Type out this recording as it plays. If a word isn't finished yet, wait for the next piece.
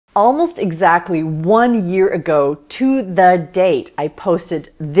Almost exactly 1 year ago to the date, I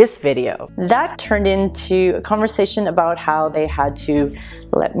posted this video. That turned into a conversation about how they had to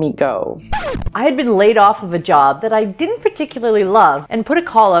let me go. I had been laid off of a job that I didn't particularly love and put a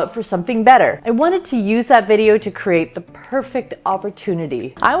call out for something better. I wanted to use that video to create the perfect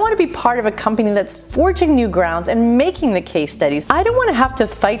opportunity. I want to be part of a company that's forging new grounds and making the case studies. I don't want to have to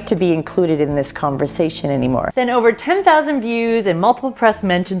fight to be included in this conversation anymore. Then over 10,000 views and multiple press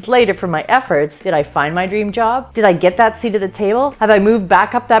mentions later for my efforts, did I find my dream job? Did I get that seat at the table? Have I moved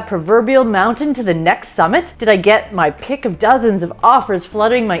back up that proverbial mountain to the next summit? Did I get my pick of dozens of offers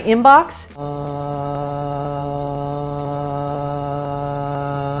flooding my inbox?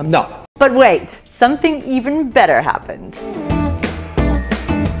 No. But wait, something even better happened.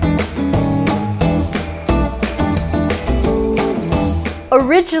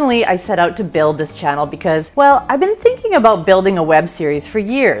 Originally, I set out to build this channel because, well, I've been thinking about building a web series for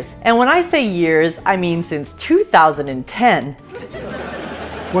years. And when I say years, I mean since 2010.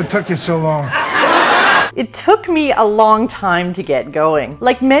 What took you so long? It took me a long time to get going.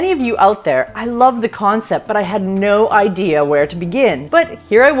 Like many of you out there, I love the concept, but I had no idea where to begin. But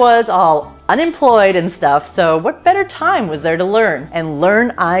here I was, all unemployed and stuff, so what better time was there to learn? And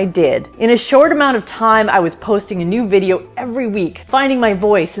learn I did. In a short amount of time, I was posting a new video every week, finding my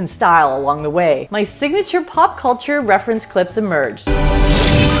voice and style along the way. My signature pop culture reference clips emerged.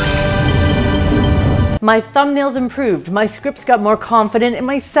 My thumbnails improved, my scripts got more confident, and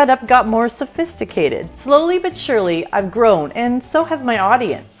my setup got more sophisticated. Slowly but surely, I've grown, and so has my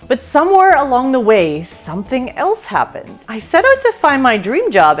audience. But somewhere along the way, something else happened. I set out to find my dream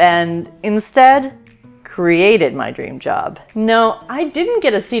job and instead created my dream job. No, I didn't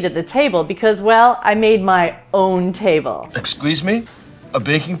get a seat at the table because, well, I made my own table. Excuse me? A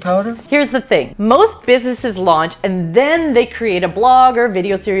baking powder? Here's the thing. Most businesses launch and then they create a blog or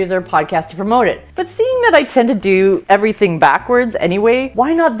video series or podcast to promote it. But seeing that I tend to do everything backwards anyway,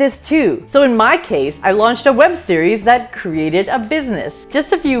 why not this too? So in my case, I launched a web series that created a business.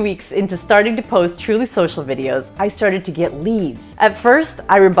 Just a few weeks into starting to post Truly Social videos, I started to get leads. At first,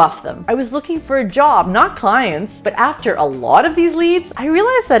 I rebuffed them. I was looking for a job, not clients. But after a lot of these leads, I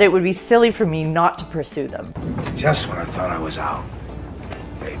realized that it would be silly for me not to pursue them. Just when I thought I was out,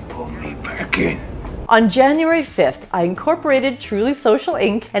 they pulled me back in. On January 5th, I incorporated Truly Social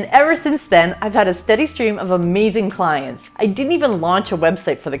Inc. and ever since then, I've had a steady stream of amazing clients. I didn't even launch a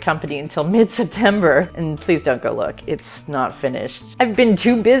website for the company until mid-September, and please don't go look, it's not finished. I've been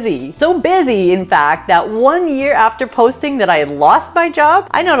too busy. So busy, in fact, that 1 year after posting that I had lost my job,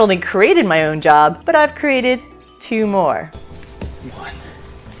 I not only created my own job, but I've created 2 more. 1,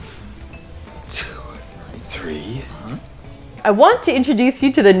 2, 3. I want to introduce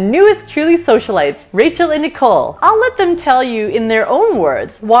you to the newest Truly Socialites, Rachel and Nicole. I'll let them tell you in their own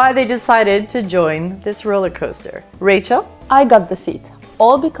words why they decided to join this roller coaster. Rachel? I got the seat,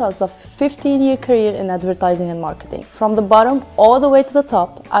 all because of a 15-year career in advertising and marketing. From the bottom all the way to the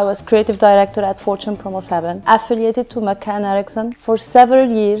top, I was creative director at Fortune Promo 7, affiliated to McCann Erickson. For several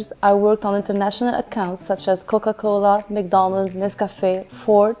years, I worked on international accounts such as Coca-Cola, McDonald's, Nescafe,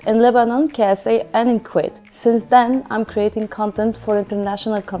 Ford, in Lebanon, KSA, and in Kuwait. Since then, I'm creating content for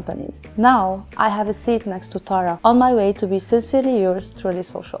international companies. Now, I have a seat next to Tara, on my way to be sincerely yours, Truly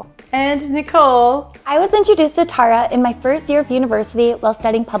Social. And Nicole? I was introduced to Tara in my first year of university while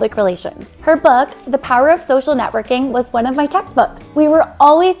studying public relations. Her book, The Power of Social Networking, was one of my textbooks. We were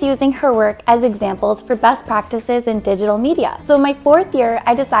always using her work as examples for best practices in digital media. So in my 4th year,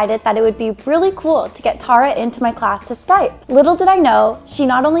 I decided that it would be really cool to get Tara into my class to Skype. Little did I know, she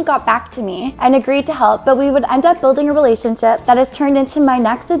not only got back to me and agreed to help, but we would end up building a relationship that has turned into my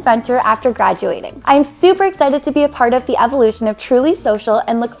next adventure after graduating. I am super excited to be a part of the evolution of Truly Social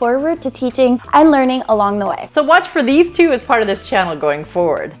and look forward to teaching and learning along the way. So watch for these 2 as part of this channel going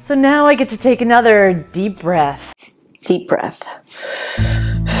forward. So now I get to take another deep breath. Deep breath.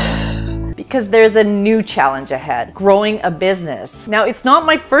 Because there's a new challenge ahead, growing a business. Now, it's not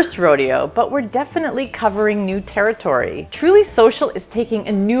my first rodeo, but we're definitely covering new territory. Truly Social is taking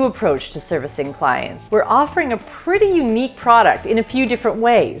a new approach to servicing clients. We're offering a pretty unique product in a few different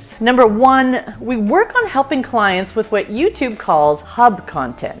ways. Number 1, we work on helping clients with what YouTube calls hub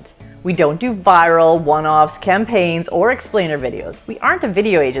content. We don't do viral, one-offs, campaigns, or explainer videos. We aren't a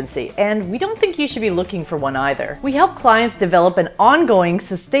video agency, and we don't think you should be looking for one either. We help clients develop an ongoing,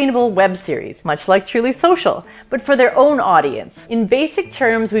 sustainable web series, much like Truly Social, but for their own audience. In basic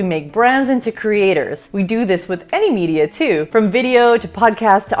terms, we make brands into creators. We do this with any media too, from video to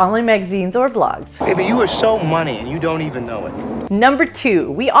podcasts to online magazines or blogs. Baby, you are so money and you don't even know it. Number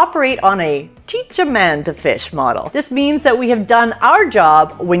 2, we operate on a teach a man to fish model. This means that we have done our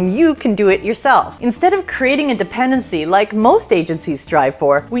job when you can do it yourself. Instead of creating a dependency like most agencies strive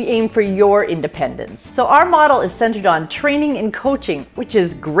for, we aim for your independence. So our model is centered on training and coaching, which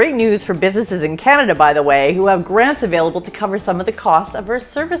is great news for businesses in Canada, by the way, who have grants available to cover some of the costs of our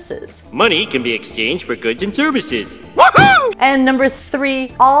services. Money can be exchanged for goods and services. Woohoo! And number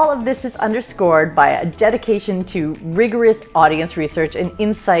 3, all of this is underscored by a dedication to rigorous audience research and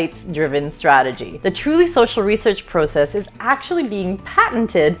insights-driven strategy. The Truly Social research process is actually being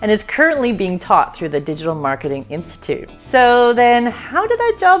patented and is currently being taught through the Digital Marketing Institute. So then, how did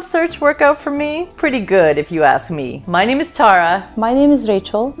that job search work out for me? Pretty good, if you ask me. My name is Tara. My name is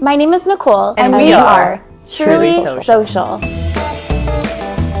Rachel. My name is Nicole, And we are Truly Social.